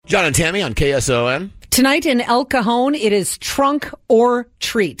John and Tammy on KSON. Tonight in El Cajon, it is Trunk or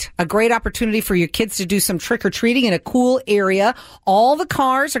Treat. A great opportunity for your kids to do some trick-or-treating in a cool area. All the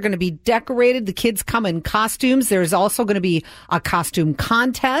cars are going to be decorated. The kids come in costumes. There's also going to be a costume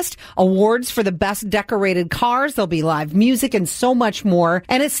contest, awards for the best decorated cars. There'll be live music and so much more.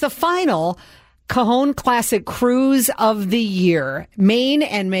 And it's the final Cajon Classic Cruise of the Year. Maine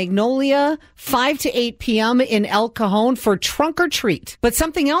and Magnolia, 5 to 8 p.m. in El Cajon for Trunk or Treat. But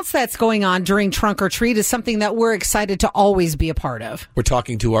something else that's going on during Trunk or Treat is something that we're excited to always be a part of. We're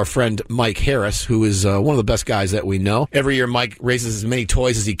talking to our friend Mike Harris, who is one of the best guys that we know. Every year, Mike raises as many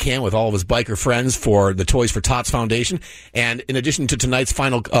toys as he can with all of his biker friends for the Toys for Tots Foundation. And in addition to tonight's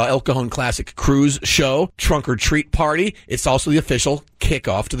final El Cajon Classic Cruise show, Trunk or Treat party, it's also the official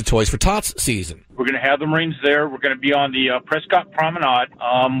kickoff to the Toys for Tots season. We're going to have the Marines there. We're going to be on the Prescott Promenade.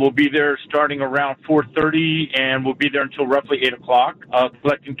 We'll be there starting around 4:30, and we'll be there until roughly 8 o'clock,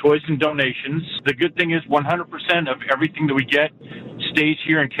 collecting toys and donations. The good thing is 100% of everything that we get stays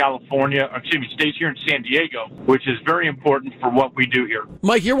here in stays here in San Diego, which is very important for what we do here.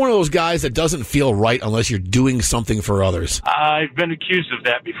 Mike, you're one of those guys that doesn't feel right unless you're doing something for others. I've been accused of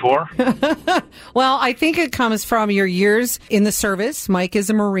that before. Well, I think it comes from your years in the service. Mike is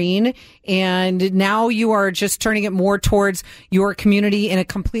a Marine, and now you are just turning it more towards your community in a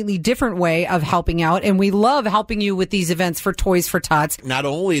completely different way of helping out. And we love helping you with these events for Toys for Tots. Not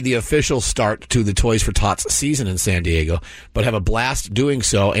only the official start to the Toys for Tots season in San Diego, but have a blast doing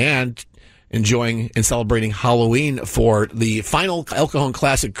so and enjoying and celebrating Halloween for the final El Cajon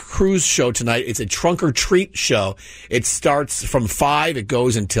Classic Cruise show tonight. It's a Trunk or Treat show. It starts from 5. It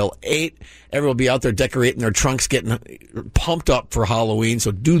goes until 8. Everyone will be out there decorating their trunks, getting pumped up for Halloween.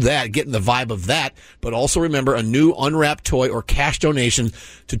 So do that, get in the vibe of that. But also remember a new unwrapped toy or cash donation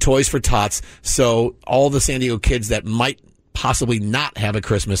to Toys for Tots. So all the San Diego kids that might possibly not have a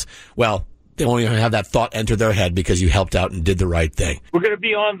Christmas, well, they won't even have that thought enter their head because you helped out and did the right thing. We're going to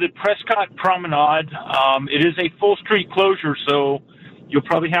be on the Prescott Promenade. It is a full street closure, so you'll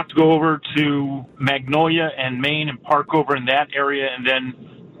probably have to go over to Magnolia and Maine and park over in that area and then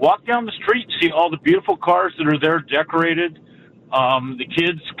walk down the street, see all the beautiful cars that are there decorated. The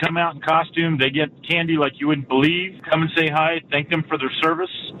kids come out in costume. They get candy like you wouldn't believe. Come and say hi, thank them for their service.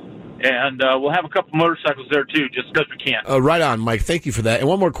 And we'll have a couple motorcycles there, too, just because we can. Right on, Mike. Thank you for that. And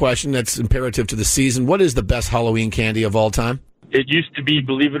one more question that's imperative to the season. What is the best Halloween candy of all time? It used to be,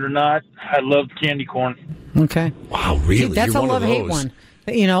 believe it or not, I loved candy corn. Okay. Wow, really? See, that's You're a love-hate one.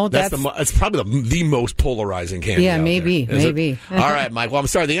 You know, it's probably the most polarizing candy. Yeah, maybe. All right, Mike. Well, I'm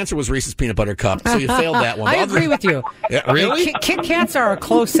sorry. The answer was Reese's Peanut Butter Cup, so you failed that one. I agree with you. Yeah, really? Kit Kats are a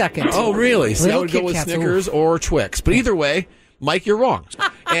close second. Oh, really? See, I would go with Kit Kats, Snickers or Twix. But either way, Mike, you're wrong.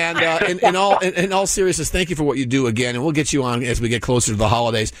 And in all seriousness, thank you for what you do again. And we'll get you on as we get closer to the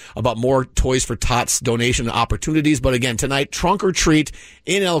holidays about more Toys for Tots donation opportunities. But again, tonight, Trunk or Treat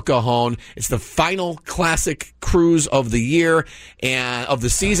in El Cajon. It's the final classic cruise of the year and of the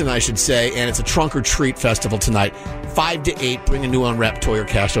season, I should say. And it's a Trunk or Treat festival tonight, 5 to 8. Bring a new unwrapped toy or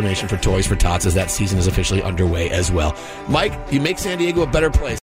cash donation for Toys for Tots as that season is officially underway as well. Mike, you make San Diego a better place.